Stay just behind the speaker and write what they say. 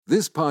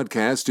This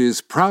podcast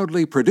is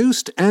proudly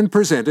produced and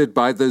presented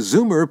by the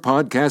Zoomer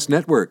Podcast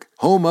Network,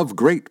 home of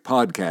great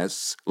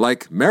podcasts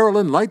like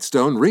Marilyn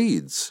Lightstone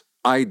Reads,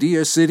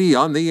 Idea City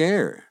on the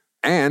Air,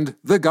 and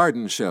The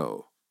Garden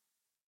Show.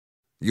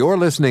 You're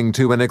listening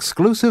to an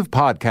exclusive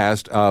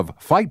podcast of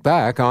Fight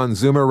Back on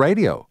Zoomer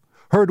Radio,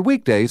 heard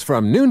weekdays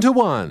from noon to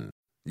 1.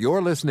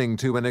 You're listening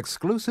to an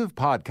exclusive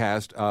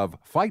podcast of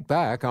Fight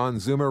Back on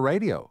Zoomer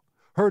Radio,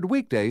 heard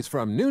weekdays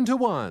from noon to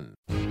 1.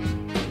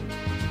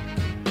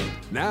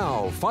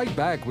 Now, Fight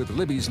Back with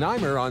Libby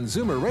Znaimer on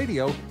Zoomer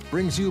Radio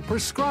brings you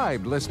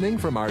prescribed listening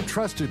from our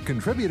trusted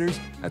contributors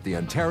at the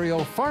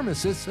Ontario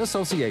Pharmacists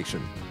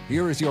Association.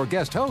 Here is your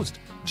guest host,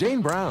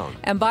 Jane Brown.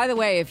 And by the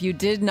way, if you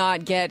did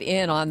not get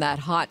in on that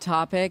hot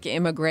topic,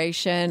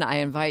 immigration, I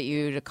invite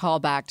you to call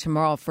back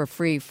tomorrow for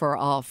Free for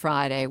All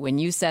Friday. When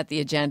you set the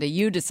agenda,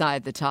 you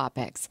decide the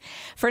topics.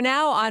 For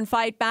now, on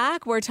Fight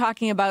Back, we're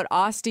talking about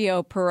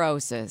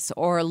osteoporosis,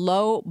 or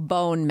low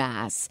bone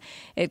mass.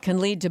 It can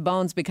lead to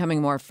bones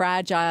becoming more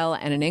fragile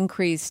and an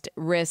increased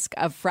risk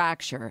of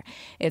fracture.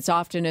 It's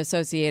often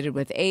associated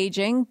with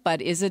aging,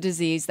 but is a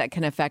disease that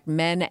can affect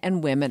men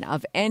and women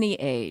of any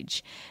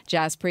age.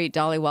 Jaspreet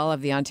Dhaliwal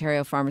of the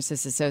Ontario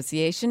Pharmacists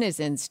Association is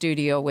in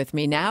studio with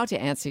me now to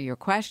answer your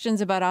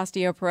questions about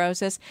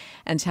osteoporosis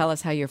and tell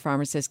us how your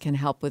pharmacist can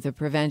help with the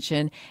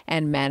prevention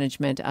and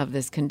management of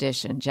this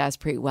condition.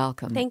 Jaspreet,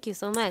 welcome. Thank you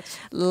so much.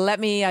 Let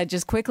me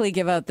just quickly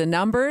give out the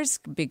numbers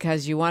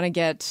because you want to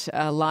get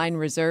a line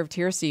reserved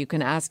here so you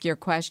can ask your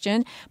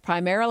question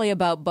primarily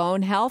about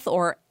bone health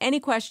or any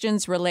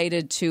questions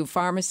related to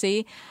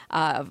pharmacy,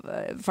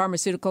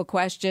 pharmaceutical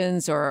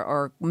questions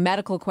or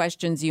medical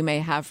questions you may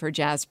have for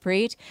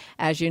Jaspreet.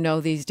 As you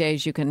know, these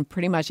days you can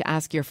pretty much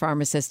ask your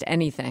pharmacist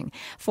anything.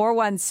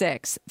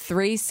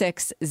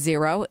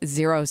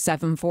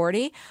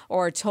 416-360-0740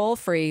 or toll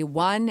free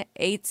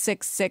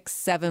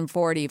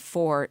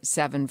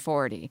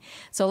 1-866-740-4740.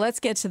 So let's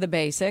get to the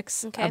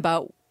basics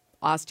about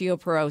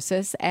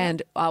osteoporosis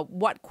and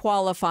what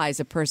qualifies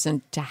a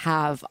person to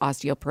have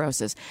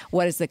osteoporosis.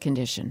 What is the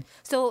condition?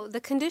 So the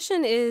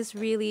condition is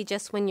really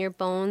just when your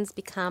bones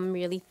become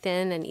really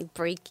thin and you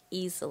break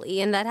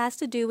easily. And that has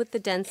to do with the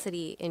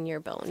density in your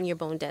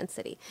bone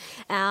density.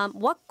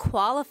 What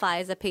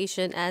qualifies a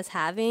patient as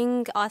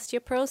having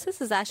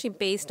osteoporosis is actually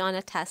based on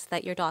a test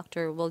that your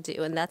doctor will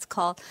do. And that's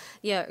called,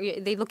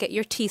 they look at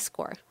your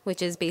T-score,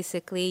 which is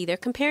basically they're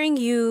comparing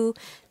you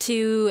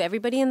to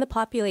everybody in the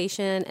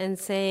population and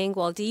saying,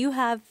 well, do you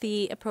have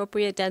the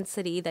appropriate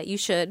density that you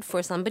should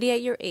for somebody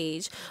at your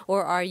age,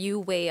 or are you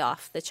way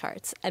off the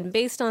charts? And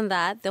based on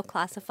that, they'll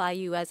classify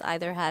you as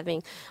either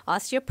having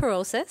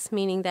osteoporosis,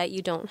 meaning that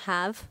you don't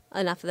have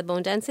enough of the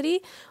bone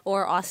density,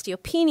 or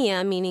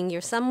osteopenia, meaning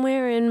you're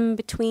somewhere in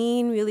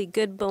between really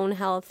good bone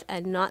health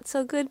and not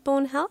so good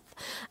bone health.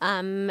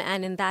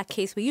 And in that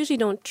case, we usually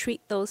don't treat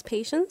those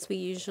patients. We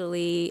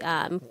usually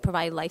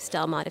provide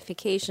lifestyle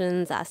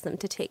modifications, ask them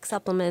to take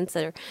supplements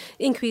or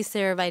increase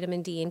their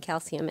vitamin D and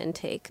calcium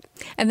intake.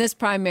 And this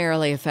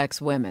primarily affects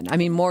women, I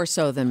mean, more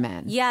so than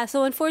men. Yeah,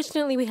 so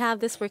unfortunately, we have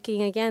this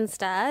working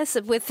against us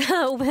with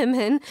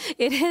women.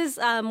 It is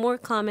more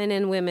common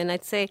in women.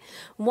 I'd say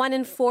 1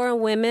 in 4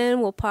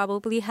 women will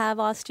probably have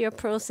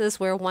osteoporosis,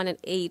 where 1 in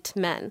 8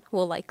 men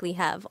will likely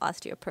have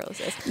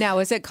osteoporosis. Now,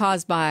 is it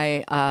caused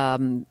by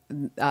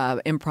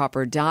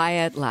improper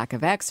diet, lack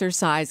of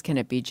exercise? Can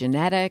it be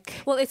genetic?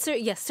 Well,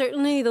 yes,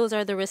 certainly those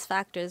are the risk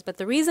factors. But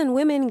the reason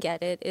women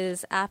get it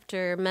is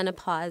after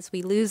menopause,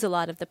 we lose a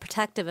lot of the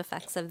protective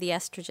effects of the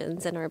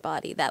estrogens in our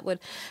body that would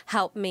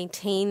help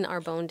maintain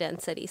our bone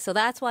density. So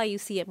that's why you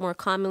see it more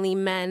commonly.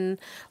 Men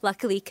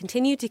luckily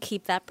continue to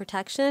keep that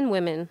protection.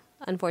 Women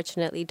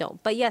unfortunately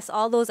don't. But yes,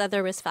 all those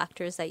other risk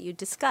factors that you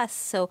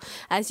discussed. So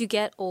as you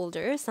get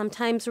older,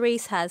 sometimes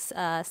race has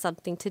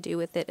something to do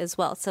with it as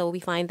well. So we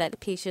find that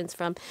patients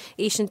from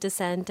Asian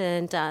descent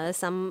and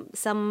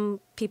some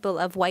people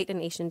of white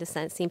and Asian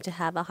descent seem to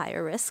have a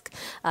higher risk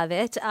of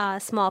it.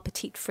 Small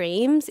petite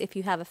frames, if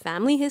you have a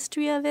family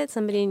history of it,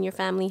 somebody in your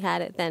family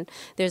had it, then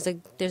there's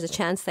a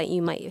chance that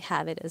you might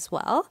have it as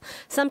well.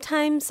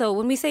 Sometimes, so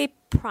when we say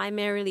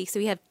primarily, so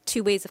we have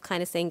 2 ways of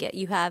kind of saying it.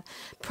 You have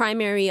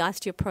primary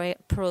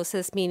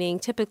osteoporosis, meaning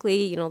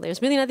typically,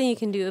 there's really nothing you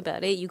can do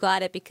about it. You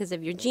got it because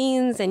of your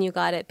genes, and you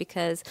got it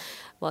because,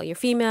 well, you're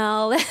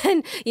female,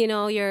 and,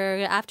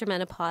 you're after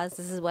menopause,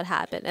 this is what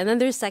happened. And then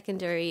there's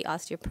secondary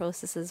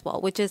osteoporosis as well,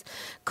 which is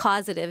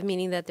causative,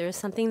 meaning that there's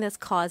something that's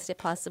caused it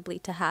possibly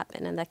to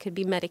happen. And that could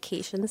be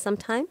medication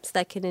sometimes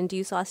that can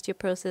induce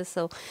osteoporosis.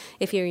 So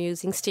if you're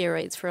using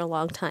steroids for a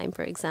long time,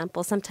 for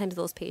example, sometimes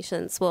those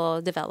patients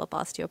will develop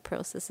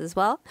osteoporosis as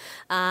well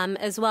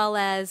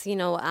as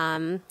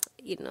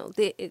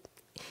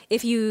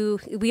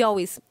we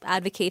always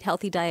advocate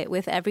healthy diet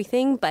with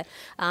everything, but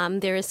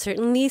there is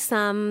certainly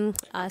some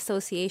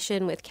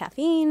association with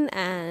caffeine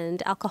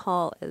and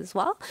alcohol as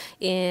well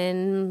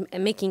in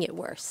making it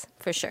worse,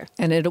 for sure.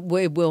 And it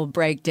will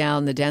break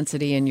down the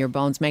density in your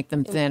bones, make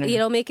them thinner.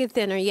 It'll make it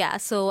thinner, yeah.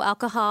 So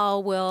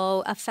alcohol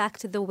will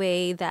affect the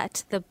way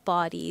that the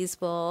bodies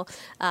will,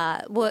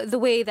 the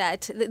way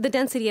that the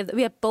density of,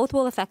 both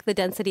will affect the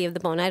density of the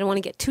bone. I don't want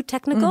to get too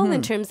technical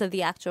in terms of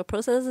the actual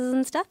processes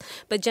and stuff,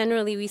 but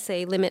generally we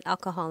say limit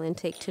alcohol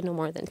intake to no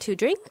more than 2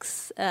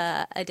 drinks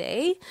a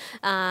day,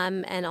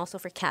 and also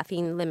for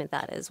caffeine, limit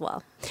that as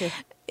well.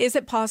 Is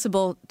it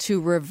possible to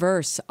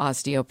reverse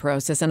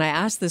osteoporosis? And I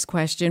ask this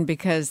question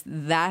because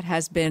that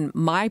has been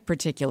my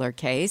particular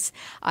case.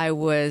 I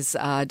was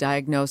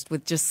diagnosed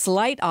with just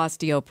slight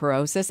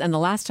osteoporosis. And the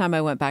last time I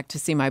went back to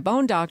see my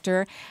bone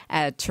doctor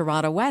at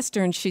Toronto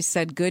Western, she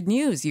said, good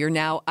news, you're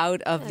now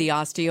out of the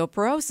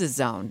osteoporosis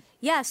zone.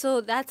 Yeah, so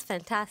that's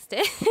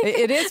fantastic.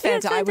 It is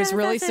fantastic. I was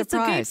really surprised.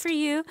 It's great for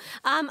you.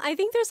 I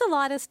think there's a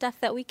lot of stuff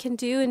that we can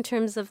do in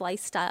terms of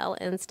lifestyle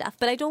and stuff,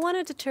 but I don't want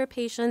to deter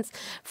patients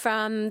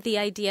from the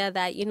idea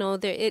that,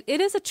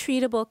 it is a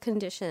treatable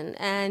condition.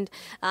 And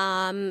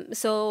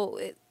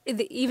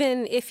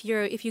even if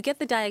you get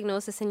the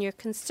diagnosis and you're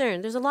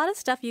concerned, there's a lot of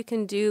stuff you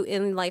can do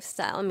in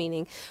lifestyle,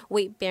 meaning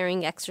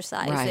weight-bearing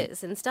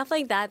exercises and stuff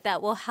like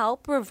that will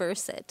help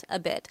reverse it a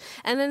bit.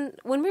 And then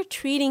when we're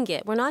treating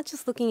it, we're not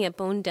just looking at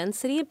bone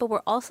density, but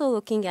we're also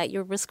looking at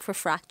your risk for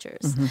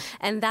fractures.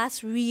 And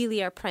that's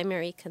really our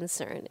primary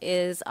concern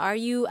is, are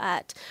you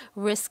at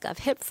risk of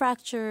hip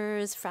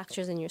fractures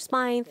in your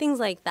spine, things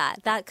like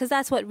that? Because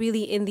that's what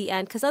really in the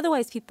end, because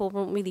otherwise people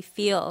won't really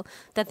feel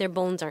that their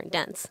bones aren't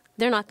dense.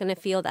 They're not going to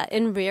feel that.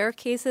 In rare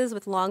cases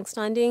with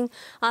long-standing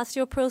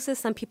osteoporosis,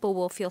 some people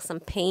will feel some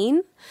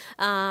pain.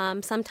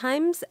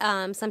 Sometimes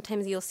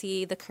you'll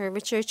see the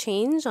curvature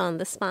change on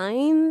the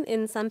spine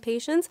in some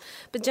patients.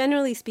 But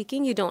generally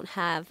speaking, you don't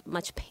have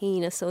much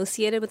pain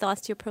associated with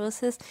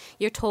osteoporosis.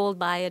 You're told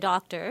by a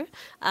doctor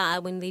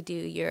when they do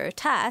your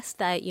test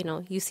that,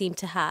 you seem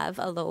to have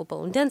a low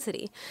bone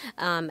density,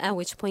 at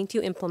which point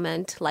you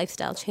implement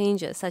lifestyle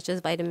changes such as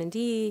vitamin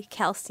D,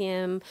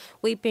 calcium,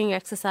 weight-bearing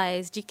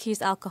exercise,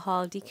 decrease alcohol,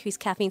 decrease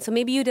caffeine. So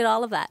maybe you did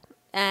all of that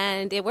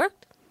and it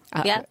worked.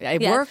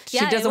 It worked.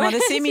 She doesn't want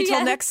to see me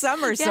till next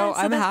summer, so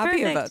I'm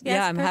happy about.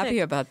 I'm happy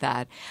about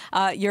that.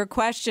 Your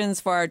questions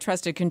for our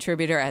trusted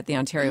contributor at the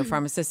Ontario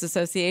Pharmacists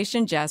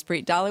Association,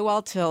 Jaspreet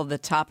Dhaliwal, till the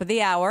top of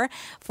the hour.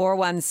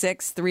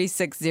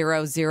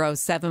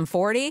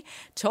 416-360-0740.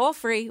 Toll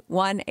free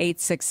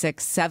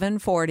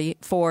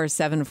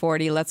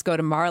 1-866-740-4740. Let's go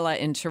to Marla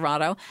in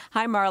Toronto.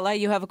 Hi, Marla.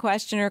 You have a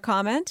question or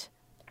comment?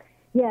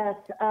 Yes.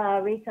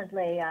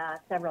 Recently,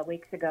 several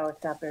weeks ago,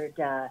 suffered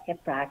hip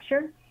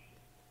fracture.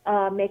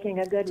 Making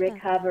a good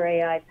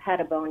recovery. I've had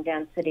a bone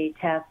density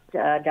test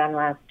done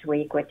last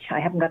week, which I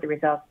haven't got the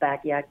results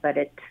back yet, but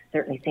it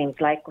certainly seems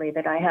likely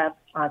that I have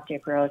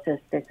osteoporosis.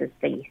 This is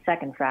the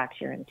second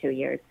fracture in 2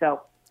 years.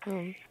 So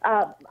I'm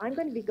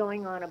going to be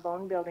going on a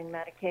bone-building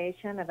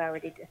medication. I've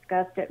already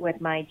discussed it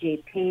with my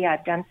GP.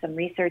 I've done some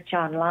research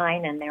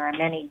online, and there are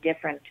many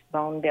different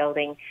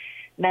bone-building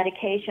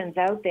medications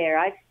out there.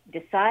 I've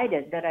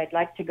decided that I'd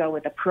like to go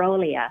with a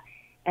Prolia,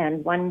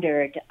 and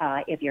wondered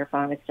if your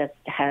pharmacist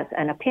has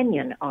an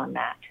opinion on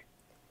that.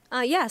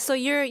 So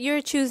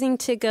you're choosing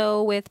to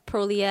go with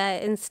Prolia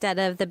instead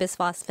of the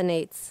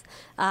bisphosphonates,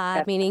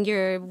 meaning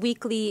you're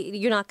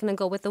not going to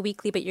go with the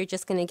weekly, but you're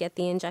just going to get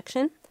the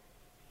injection?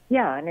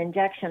 Yeah, an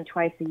injection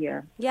twice a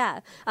year.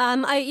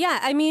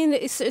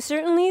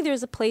 Certainly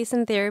there's a place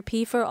in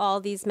therapy for all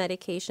these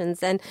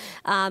medications. And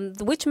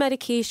which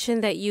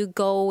medication that you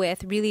go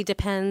with really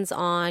depends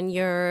on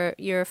your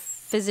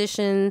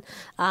physician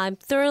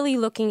thoroughly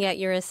looking at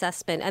your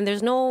assessment. And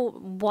there's no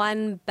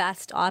one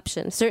best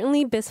option.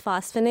 Certainly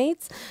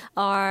bisphosphonate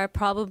are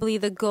probably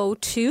the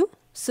go-to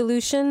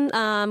solution,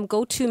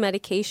 go-to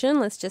medication,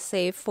 let's just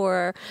say,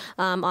 for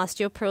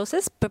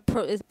osteoporosis. But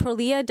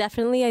Prolia,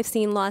 definitely, I've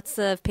seen lots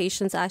of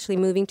patients actually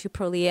moving to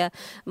Prolia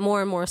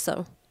more and more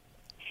so.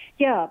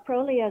 Yeah,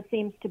 Prolia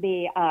seems to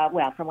be,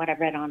 from what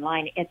I've read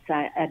online, it's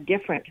a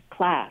different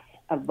class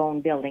of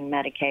bone-building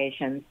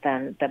medications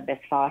than the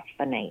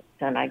bisphosphonates.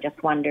 And I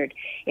just wondered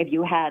if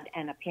you had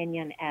an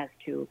opinion as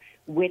to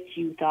which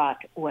you thought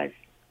was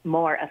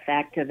more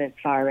effective as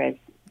far as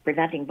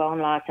preventing bone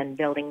loss and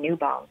building new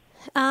bones.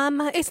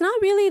 It's not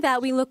really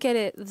that we look at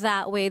it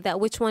that way, that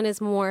which one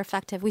is more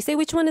effective. We say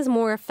which one is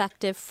more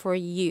effective for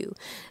you.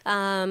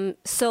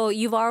 So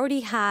you've already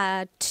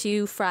had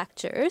 2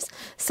 fractures.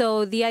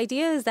 So the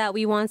idea is that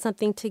we want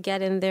something to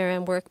get in there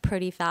and work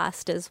pretty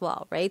fast as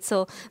well, right?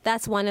 So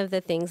that's one of the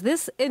things.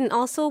 This, and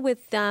also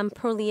with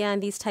Prolia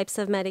and these types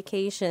of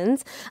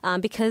medications,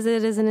 because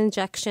it is an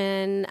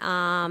injection,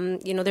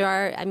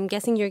 I'm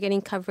guessing you're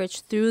getting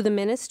coverage through the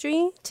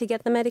ministry to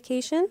get the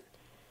medication?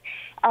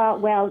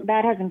 Well,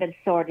 that hasn't been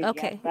sorted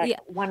Okay. yet,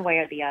 but one way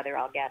or the other,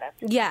 I'll get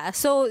it. Yeah.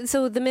 So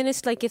the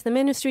ministry, like if the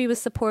ministry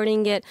was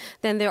supporting it,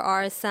 then there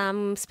are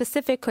some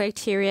specific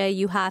criteria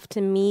you have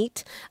to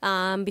meet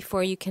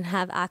before you can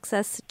have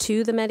access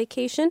to the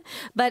medication.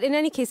 But in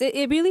any case,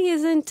 it really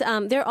isn't.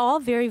 They're all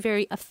very,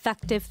 very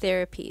effective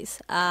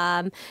therapies.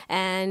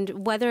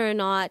 And whether or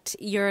not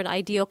you're an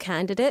ideal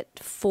candidate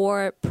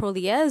for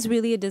Prolia is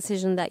really a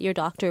decision that your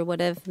doctor would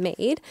have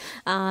made,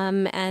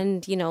 and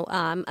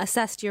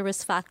assessed your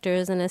risk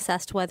factors and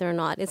assessed whether or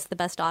not it's the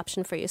best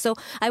option for you. So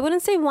I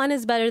wouldn't say one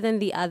is better than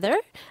the other.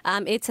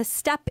 It's a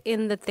step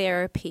in the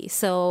therapy.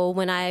 So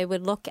when I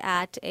would look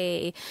at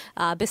a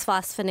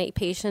bisphosphonate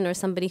patient or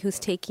somebody who's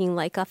taking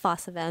like a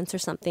Fosavance or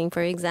something,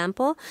 for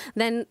example,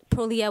 then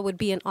Prolia would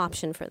be an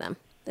option for them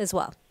as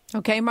well.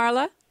 Okay,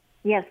 Marla?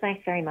 Yes,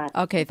 thanks very much.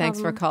 Okay,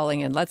 thanks for calling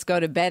in. Let's go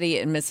to Betty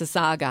in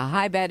Mississauga.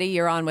 Hi, Betty.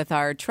 You're on with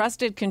our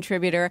trusted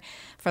contributor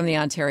from the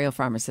Ontario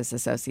Pharmacists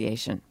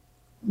Association.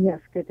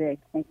 Yes, good day.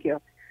 Thank you.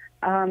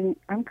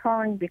 I'm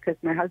calling because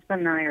my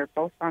husband and I are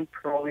both on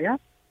Prolia.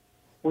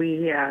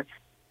 We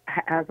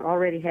have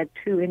already had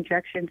 2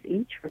 injections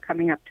each. We're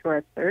coming up to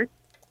our 3rd.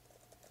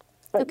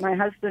 But my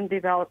husband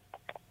developed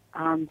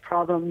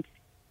problems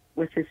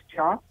with his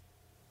jaw,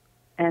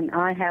 and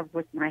I have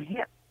with my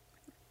hip.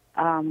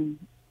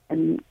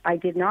 And I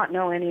did not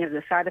know any of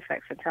the side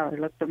effects until I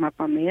looked them up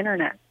on the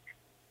internet.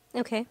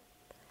 Okay.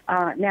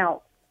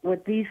 Now,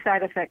 would these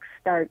side effects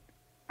start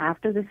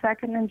after the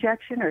 2nd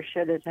injection, or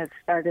should it have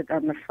started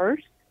on the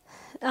 1st?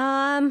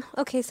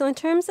 Okay, so in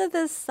terms of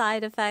the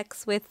side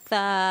effects with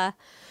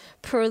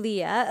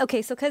Prolia,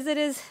 okay, so because it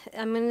is,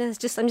 I'm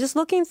just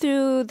looking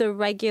through the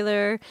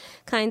regular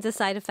kinds of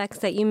side effects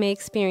that you may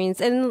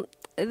experience, and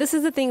this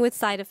is the thing with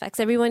side effects.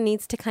 Everyone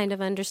needs to kind of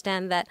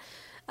understand that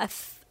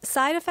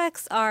side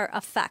effects are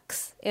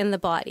effects in the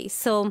body.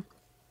 So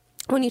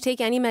when you take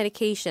any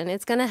medication,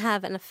 it's going to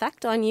have an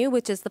effect on you,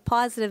 which is the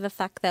positive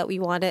effect that we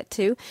want it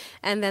to,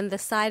 and then the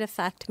side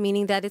effect,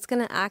 meaning that it's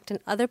going to act in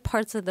other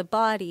parts of the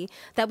body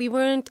that we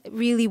weren't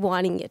really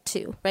wanting it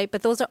to, right?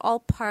 But those are all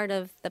part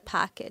of the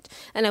package.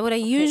 And what I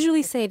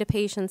usually say to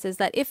patients is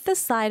that if the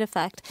side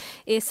effect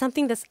is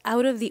something that's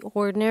out of the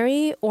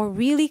ordinary or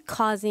really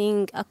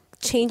causing a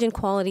change in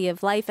quality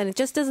of life and it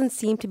just doesn't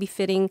seem to be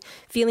feeling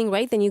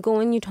right, then you go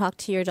and you talk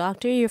to your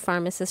doctor, your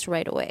pharmacist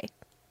right away.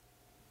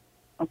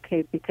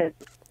 Okay, because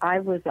I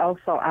was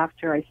also,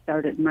 after I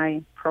started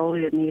my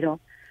Prolia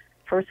needle,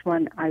 first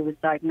one, I was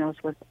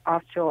diagnosed with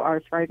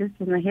osteoarthritis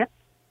in the hip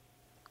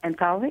and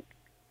pelvic.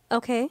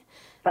 Okay.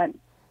 But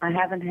I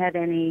haven't had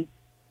any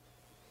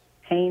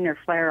pain or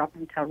flare up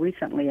until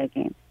recently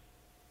again.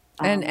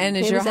 And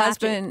is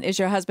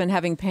your husband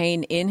having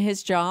pain in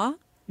his jaw?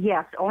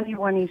 Yes, only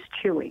when he's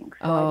chewing.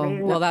 So I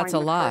made an that's a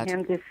lot. for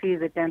him to see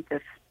the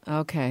dentist.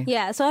 Okay.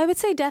 Yeah, so I would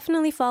say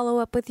definitely follow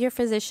up with your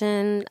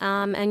physician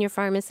and your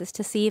pharmacist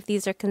to see if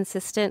these are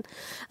consistent.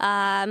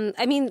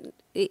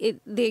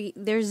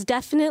 There's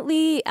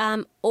definitely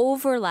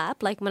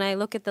overlap. Like when I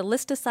look at the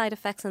list of side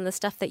effects and the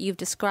stuff that you've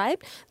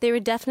described, there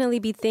would definitely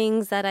be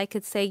things that I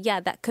could say,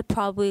 yeah, that could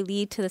probably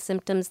lead to the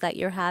symptoms that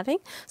you're having.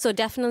 So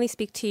definitely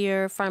speak to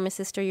your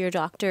pharmacist or your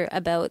doctor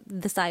about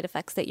the side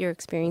effects that you're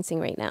experiencing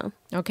right now.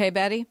 Okay,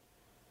 Betty?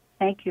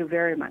 Thank you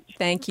very much.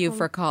 Thank you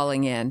for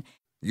calling in.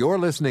 You're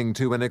listening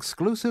to an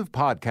exclusive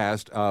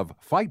podcast of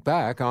Fight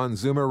Back on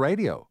Zoomer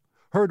Radio.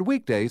 Heard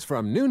weekdays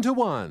from noon to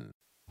 1.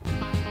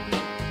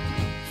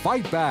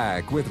 Fight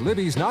Back with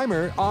Libby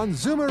Znaimer on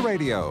Zoomer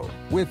Radio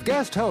with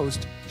guest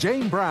host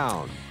Jane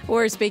Brown.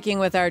 We're speaking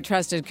with our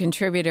trusted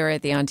contributor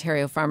at the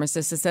Ontario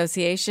Pharmacists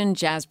Association,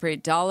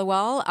 Jaspreet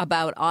Dhaliwal,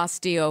 about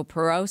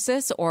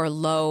osteoporosis or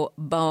low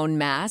bone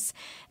mass.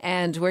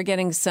 And we're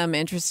getting some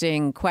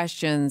interesting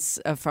questions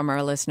from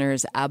our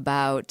listeners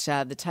about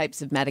the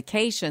types of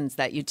medications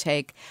that you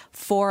take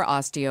for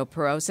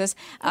osteoporosis.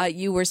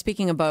 You were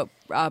speaking about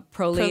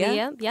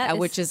Prolia, yeah,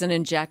 which is an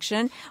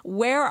injection.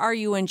 Where are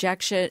you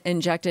injected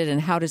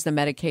and how does the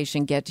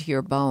medication get to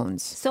your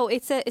bones? So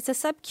it's a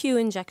sub-Q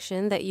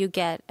injection that you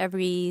get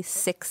every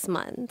 6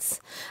 months.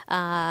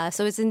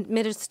 So it's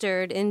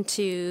administered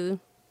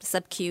into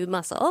sub-Q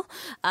muscle.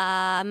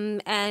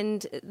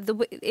 And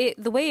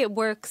the way it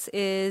works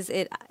is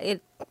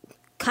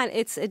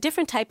it's a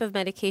different type of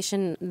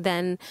medication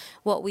than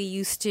what we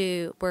used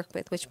to work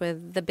with, which were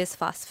the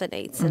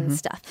bisphosphonates and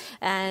stuff.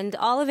 And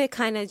all of it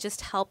kind of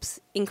just helps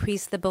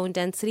increase the bone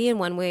density in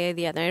one way or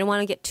the other. I don't want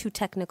to get too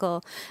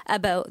technical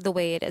about the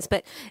way it is,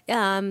 but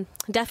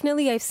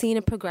definitely I've seen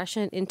a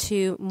progression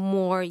into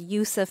more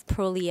use of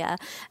Prolia.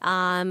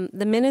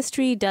 The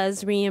ministry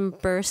does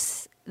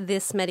reimburse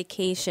this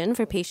medication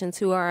for patients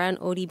who are on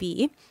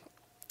ODB.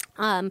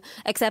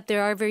 Except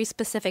there are very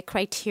specific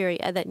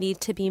criteria that need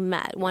to be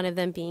met. One of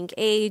them being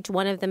age,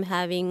 one of them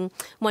being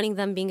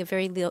a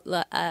very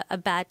a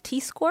bad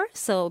T-score.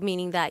 So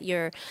meaning that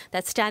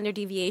that standard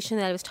deviation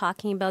that I was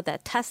talking about,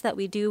 that test that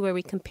we do where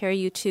we compare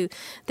you to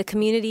the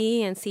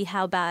community and see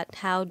how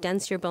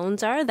dense your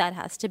bones are, that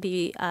has to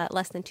be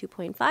less than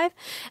 2.5.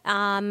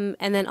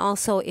 And then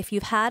also if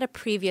you've had a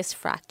previous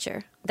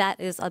fracture that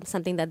is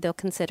something that they'll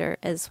consider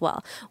as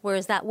well.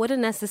 Whereas that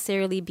wouldn't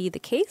necessarily be the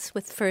case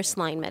with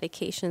first-line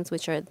medications,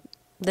 which are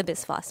the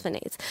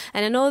bisphosphonates.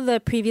 And I know the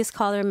previous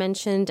caller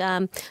mentioned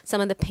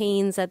some of the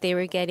pains that they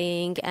were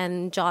getting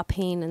and jaw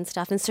pain and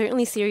stuff, and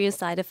certainly serious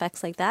side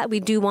effects like that. We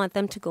do want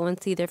them to go and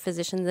see their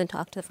physicians and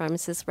talk to the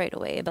pharmacist right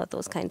away about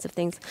those kinds of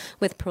things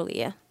with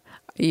Prolia.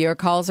 Your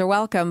calls are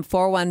welcome.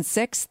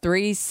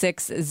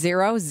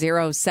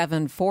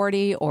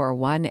 416-360-0740 or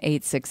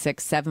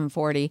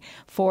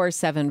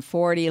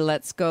 1-866-740-4740.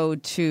 Let's go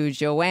to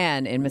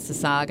Joanne in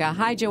Mississauga.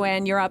 Hi,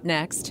 Joanne. You're up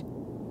next.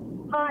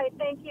 Hi,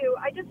 thank you.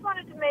 I just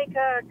wanted to make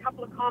a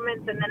couple of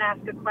comments and then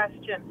ask a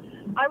question.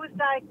 I was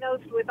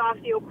diagnosed with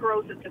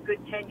osteoporosis a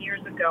good 10 years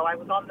ago. I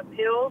was on the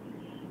pills,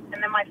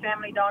 and then my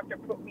family doctor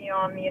put me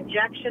on the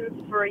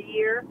injections for a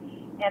year.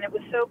 And it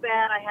was so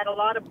bad, I had a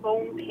lot of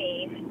bone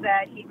pain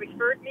that he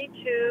referred me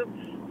to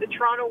the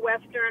Toronto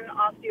Western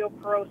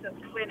Osteoporosis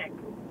Clinic.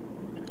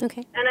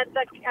 Okay. And at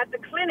the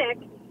clinic,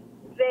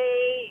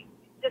 they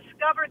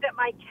discovered that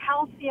my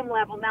calcium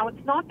level, now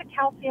it's not the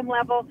calcium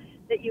level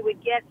that you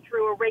would get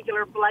through a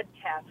regular blood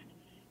test.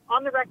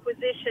 On the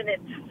requisition,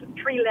 it's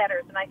 3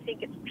 letters, and I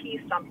think it's P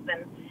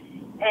something.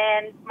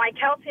 And my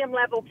calcium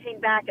level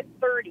came back at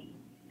 30.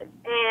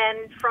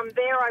 And from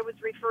there, I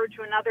was referred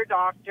to another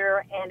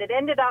doctor, and it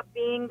ended up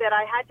being that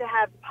I had to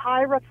have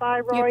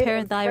parathyroid Your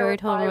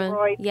parathyroid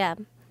hormone. Yeah.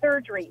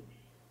 surgery.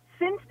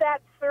 Since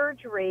that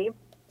surgery,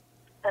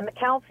 and the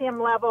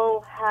calcium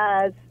level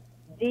has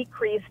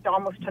decreased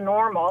almost to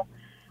normal,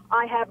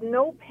 I have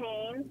no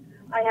pain.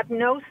 I have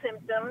no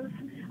symptoms.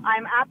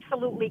 I'm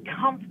absolutely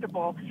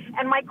comfortable.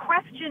 And my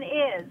question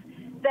is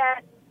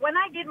that when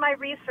I did my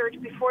research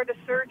before the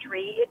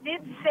surgery, it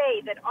did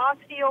say that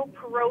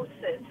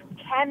osteoporosis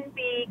can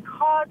be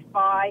caused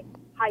by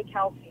high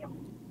calcium.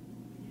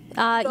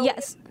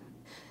 Yes.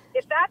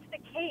 If that's the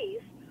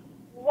case,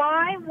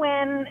 why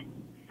when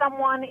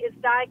someone is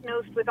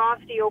diagnosed with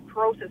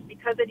osteoporosis,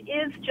 because it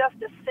is just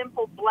a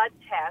simple blood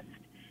test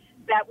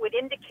that would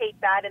indicate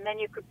that, and then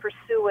you could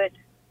pursue it,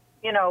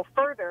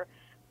 further.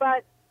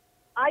 But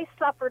I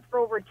suffered for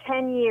over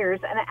 10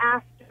 years, and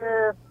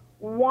after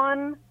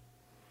one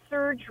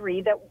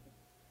surgery that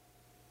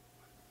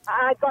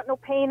I got no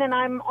pain, and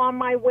I'm on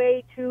my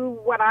way to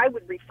what I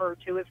would refer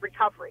to as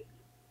recovery.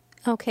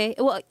 Okay.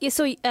 Well,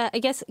 so I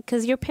guess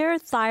because your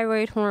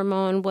parathyroid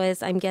hormone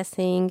was, I'm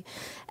guessing,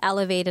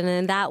 elevated,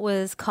 and that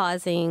was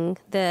causing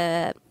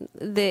so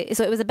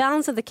it was a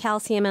balance of the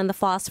calcium and the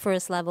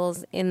phosphorus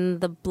levels in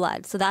the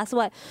blood. So that's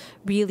what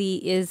really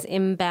is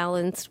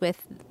imbalanced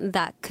with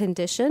that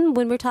condition.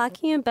 When we're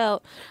talking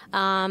about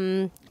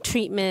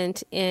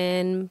treatment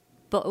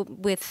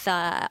with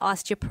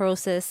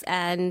osteoporosis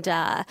and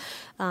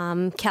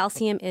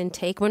calcium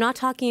intake, we're not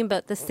talking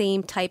about the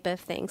same type of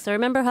thing. So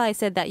remember how I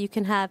said that you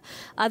can have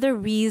other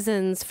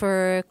reasons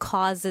for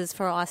causes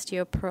for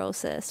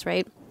osteoporosis,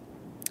 right?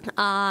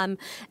 And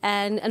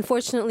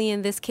unfortunately,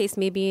 in this case,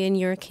 maybe in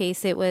your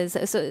case, it was,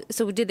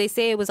 so did they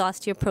say it was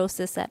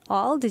osteoporosis at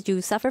all? Did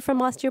you suffer from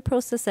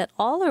osteoporosis at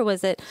all? Or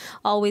was it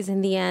always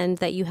in the end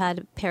that you had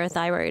a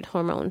parathyroid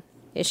hormone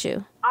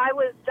issue? I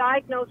was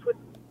diagnosed with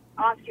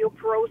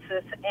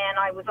osteoporosis, and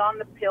I was on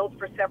the pills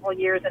for several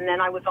years, and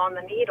then I was on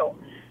the needle.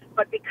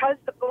 But because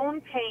the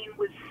bone pain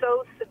was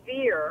so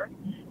severe,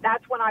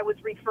 that's when I was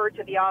referred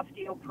to the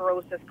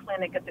osteoporosis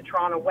clinic at the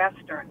Toronto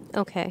Western.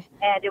 Okay.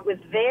 And it was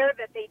there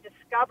that they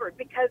discovered,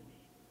 because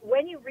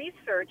when you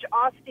research,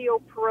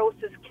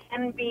 osteoporosis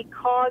can be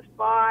caused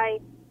by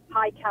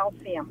high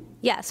calcium.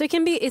 Yeah, so it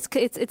can be, it's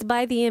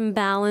by the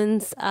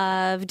imbalance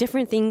of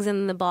different things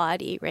in the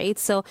body, right?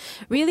 So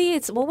really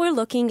it's what we're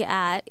looking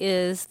at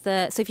is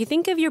so if you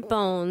think of your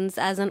bones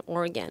as an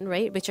organ,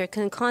 right, which are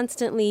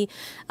constantly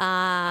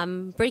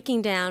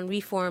breaking down,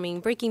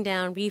 reforming,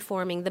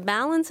 the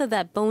balance of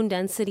that bone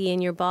density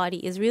in your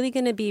body is really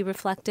going to be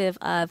reflective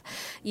of,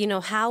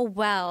 how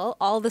well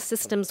all the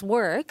systems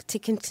work to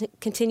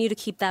continue to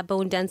keep that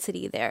bone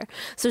density there.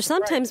 So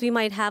sometimes we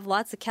might have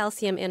lots of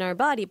calcium in our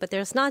body, but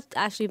there's not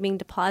actually being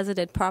deposited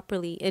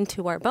properly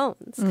into our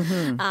bones.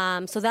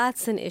 Mm-hmm. So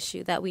that's an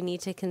issue that we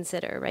need to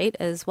consider, right,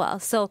 as well.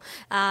 So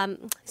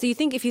if you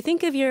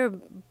think of your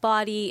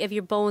body, of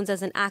your bones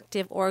as an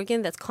active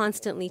organ that's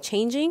constantly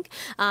changing,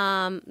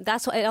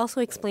 that's why it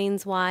also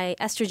explains why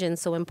estrogen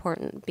is so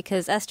important,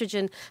 because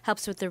estrogen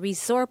helps with the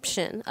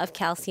resorption of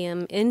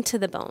calcium into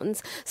the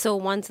bones. So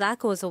once that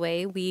goes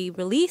away, we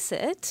release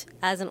it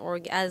as an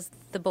organ, as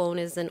the bone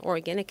is an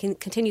organ. It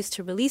continues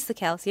to release the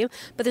calcium,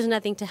 but there's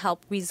nothing to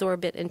help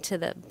resorb it into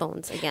the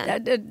bones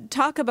again.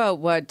 Talk about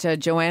what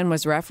Joanne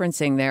was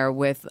referencing there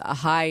with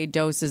high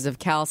doses of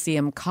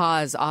calcium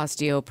cause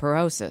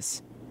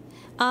osteoporosis.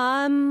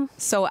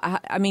 So,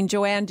 I mean,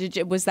 Joanne,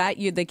 was that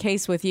the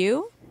case with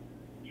you?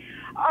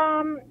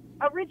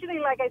 Originally,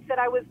 like I said,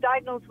 I was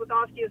diagnosed with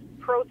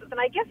osteoporosis, and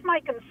I guess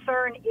my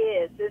concern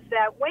is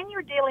that when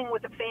you're dealing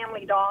with a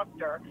family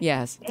doctor,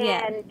 yes,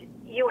 and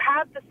you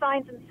have the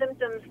signs and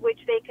symptoms, which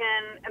they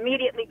can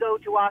immediately go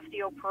to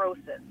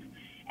osteoporosis,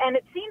 and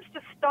it seems to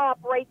stop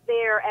right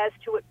there as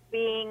to it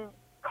being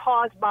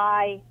caused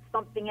by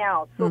something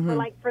else. So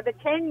for the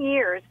 10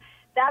 years,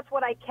 that's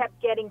what I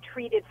kept getting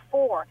treated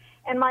for.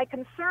 And my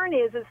concern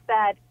is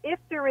that if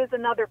there is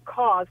another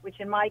cause, which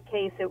in my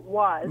case it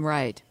was,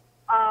 right.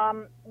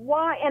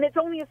 Why? And it's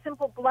only a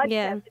simple blood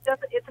test.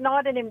 It's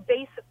not an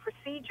invasive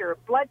procedure,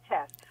 blood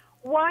test.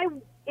 Why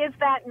is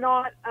that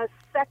not a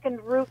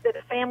second route that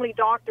a family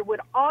doctor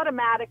would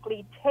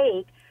automatically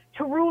take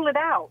to rule it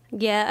out?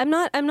 Yeah, I'm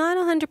not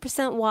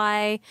 100%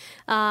 why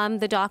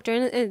the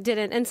doctor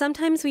didn't. And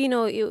sometimes we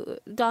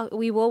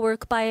will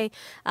work by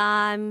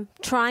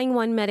trying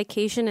one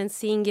medication and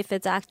seeing if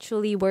it's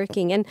actually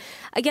working. And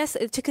I guess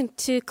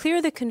to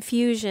clear the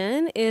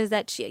confusion is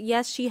that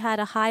she had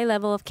a high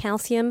level of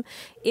calcium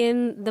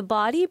in the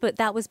body, but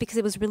that was because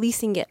it was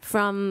releasing it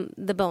from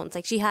the bones.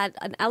 Like she had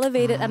an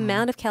elevated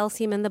amount of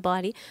calcium in the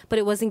body, but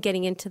it wasn't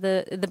getting into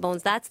the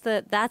bones. That's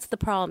the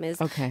problem. Is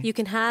you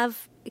can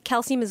have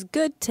calcium is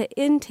good to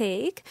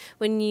intake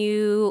when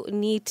you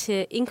need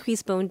to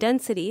increase bone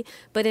density,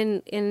 but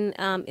in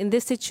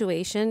this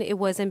situation, it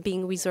wasn't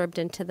being resorbed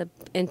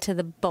into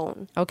the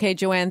bone. Okay,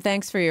 Joanne,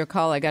 thanks for your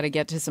call. I got to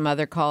get to some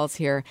other calls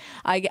here.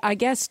 I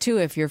guess too,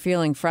 if you're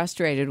feeling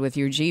frustrated with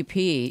your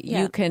GP,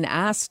 you can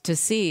ask to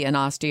see an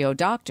osteo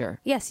doctor.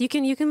 Yes, you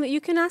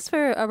can ask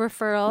for a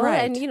referral,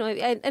 right.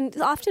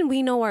 and often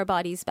we know our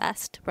bodies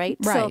best, right?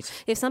 Right. So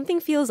if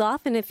something feels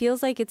off and it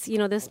feels like it's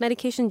this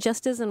medication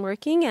just isn't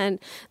working and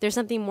there's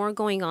something more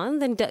going on,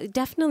 then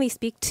definitely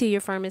speak to your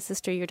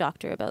pharmacist or your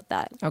doctor about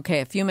that. Okay,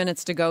 a few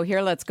minutes to go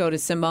here. Let's go to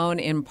Simone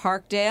in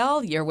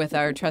Parkdale. You're with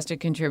our trusted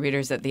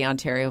contributors at the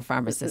Ontario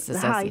Pharmacists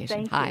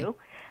Association. Hi, thank you.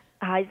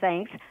 Hi,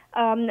 thanks.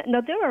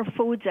 Now, there are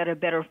foods that are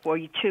better for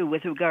you, too,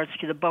 with regards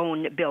to the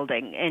bone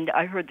building. And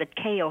I heard that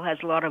kale has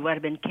a lot of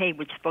vitamin K,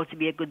 which is supposed to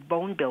be a good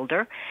bone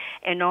builder,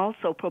 and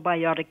also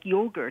probiotic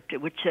yogurt,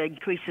 which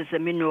increases the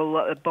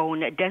mineral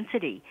bone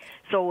density.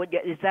 So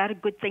is that a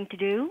good thing to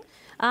do?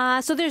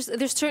 So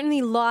there's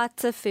certainly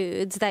lots of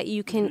foods that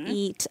you can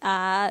eat.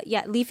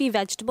 Leafy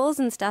vegetables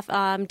and stuff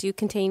do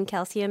contain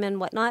calcium and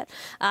whatnot.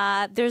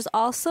 There's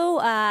also,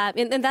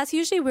 and that's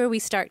usually where we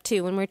start,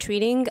 too, when we're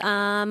treating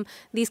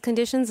these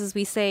conditions, as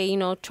we say,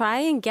 try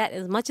and get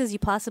as much as you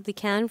possibly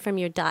can from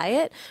your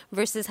diet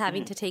versus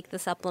having to take the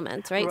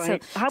supplements, right?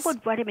 Right. So, how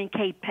about vitamin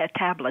K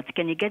tablets?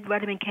 Can you get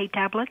vitamin K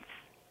tablets?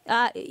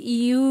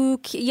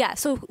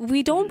 So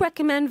we don't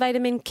recommend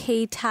vitamin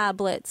K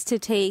tablets to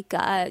take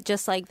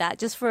just like that,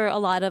 just for a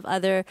lot of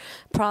other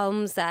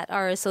problems that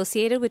are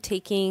associated with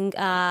taking,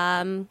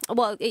 I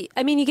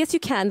guess you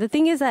can. The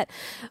thing is that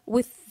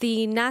with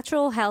the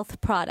natural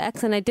health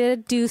products, and I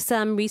did do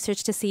some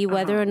research to see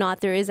whether or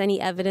not there is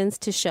any evidence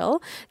to show,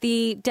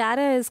 the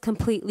data is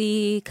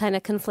completely kind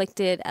of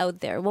conflicted out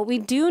there. What we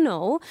do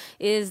know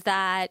is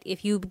that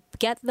if you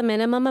get the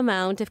minimum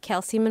amount of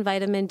calcium and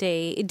vitamin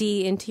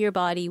D into your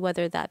body,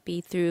 whether that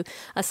be through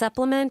a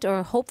supplement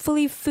or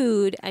hopefully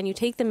food, and you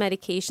take the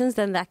medications,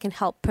 then that can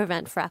help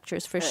prevent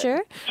fractures for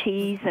sure.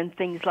 Cheese and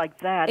things like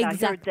that.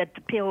 Exactly. I heard that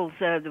the pills,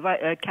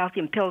 the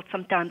calcium pills,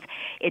 sometimes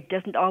it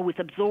doesn't always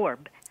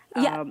absorb.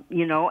 Yeah.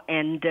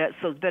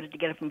 So it's better to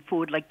get it from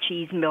food like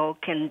cheese, milk,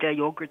 and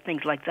yogurt,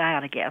 things like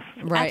that, I guess.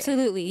 Right.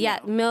 Absolutely, yeah.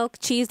 Milk,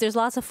 cheese. There's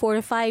lots of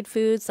fortified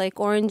foods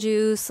like orange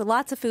juice.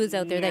 Lots of foods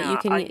out there that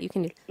you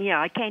can. Yeah,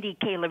 I can't eat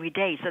kale every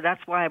day, so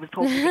that's why I was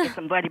hoping to get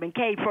some vitamin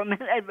K from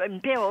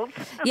pills.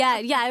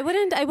 Yeah. I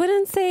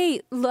wouldn't say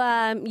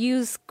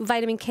use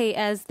vitamin K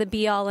as the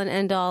be all and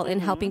end all in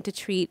helping to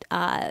treat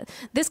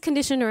this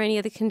condition or any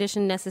other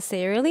condition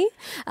necessarily,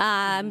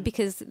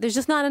 because there's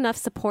just not enough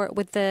support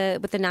with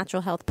the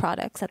natural health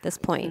products at this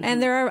point.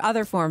 And there are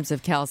other forms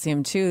of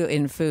calcium too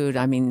in food.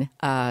 I mean,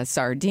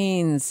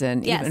 sardines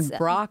and even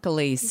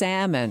broccoli,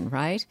 salmon,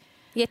 right?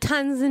 Yeah,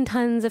 tons and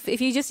tons of. If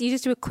you just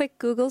do a quick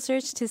Google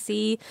search to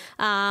see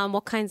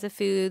what kinds of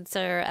foods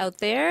are out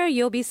there,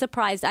 you'll be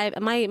surprised.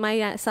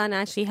 My son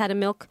actually had a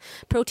milk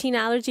protein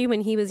allergy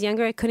when he was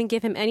younger. I couldn't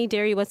give him any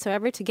dairy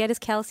whatsoever to get his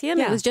calcium.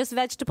 Yeah. It was just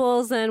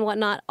vegetables and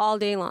whatnot all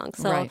day long.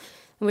 So. Right.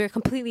 We were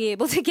completely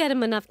able to get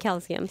him enough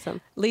calcium.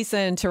 So. Lisa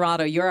in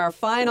Toronto, you're our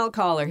final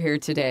caller here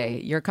today.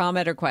 Your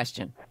comment or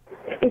question?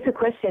 It's a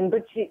question,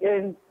 but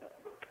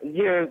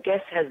your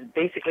guest has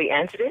basically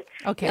answered it.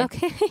 Okay.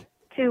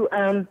 To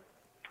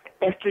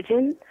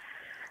estrogen.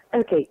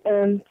 Okay.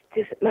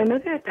 My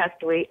mother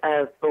passed away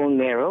of bone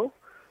marrow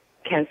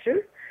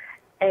cancer,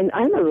 and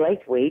I'm a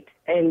lightweight,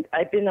 and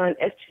I've been on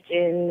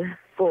estrogen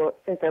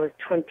since I was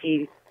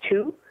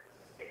 22.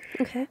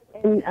 Okay.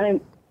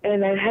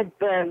 And I had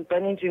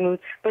bunions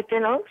removed, but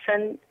then all of a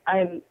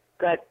sudden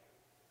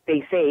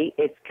they say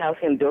it's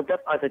calcium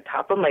buildup on the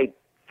top of my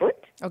foot.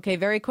 Okay,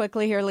 very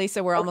quickly here,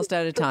 Lisa. We're almost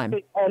out of time.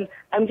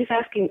 I'm just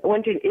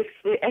wondering, is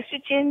the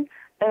estrogen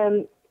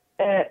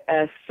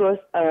a source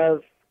of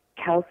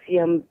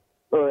calcium,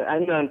 or I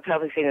know I'm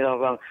probably saying it all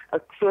wrong,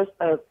 a source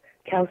of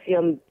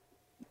calcium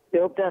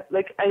buildup?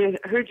 Like I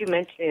heard you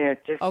mentioning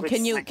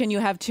it. Can you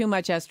have too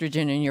much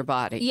estrogen in your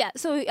body? Yeah.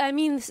 So I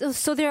mean,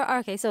 so there are.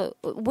 Okay. So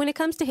when it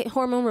comes to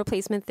hormone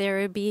replacement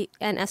therapy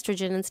and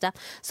estrogen and stuff,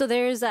 so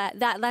there's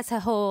that's a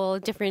whole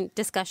different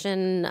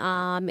discussion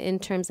in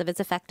terms of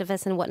its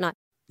effectiveness and whatnot.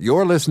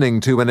 You're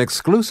listening to an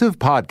exclusive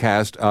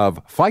podcast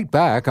of Fight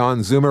Back on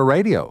Zoomer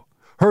Radio,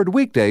 heard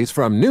weekdays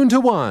from noon to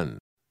 1.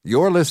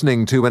 You're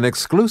listening to an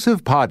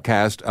exclusive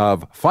podcast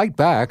of Fight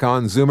Back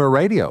on Zoomer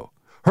Radio,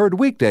 heard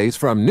weekdays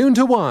from noon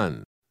to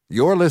 1.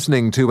 You're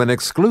listening to an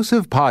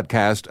exclusive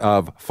podcast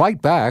of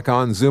Fight Back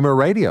on Zoomer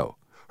Radio,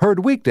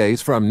 heard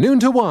weekdays from noon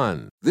to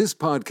 1. This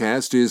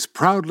podcast is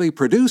proudly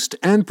produced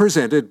and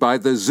presented by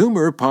the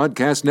Zoomer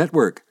Podcast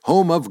Network,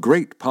 home of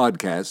great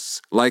podcasts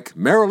like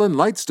Marilyn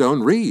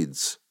Lightstone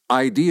Reads,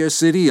 Idea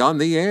City on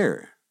the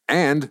Air,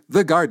 and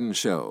The Garden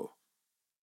Show.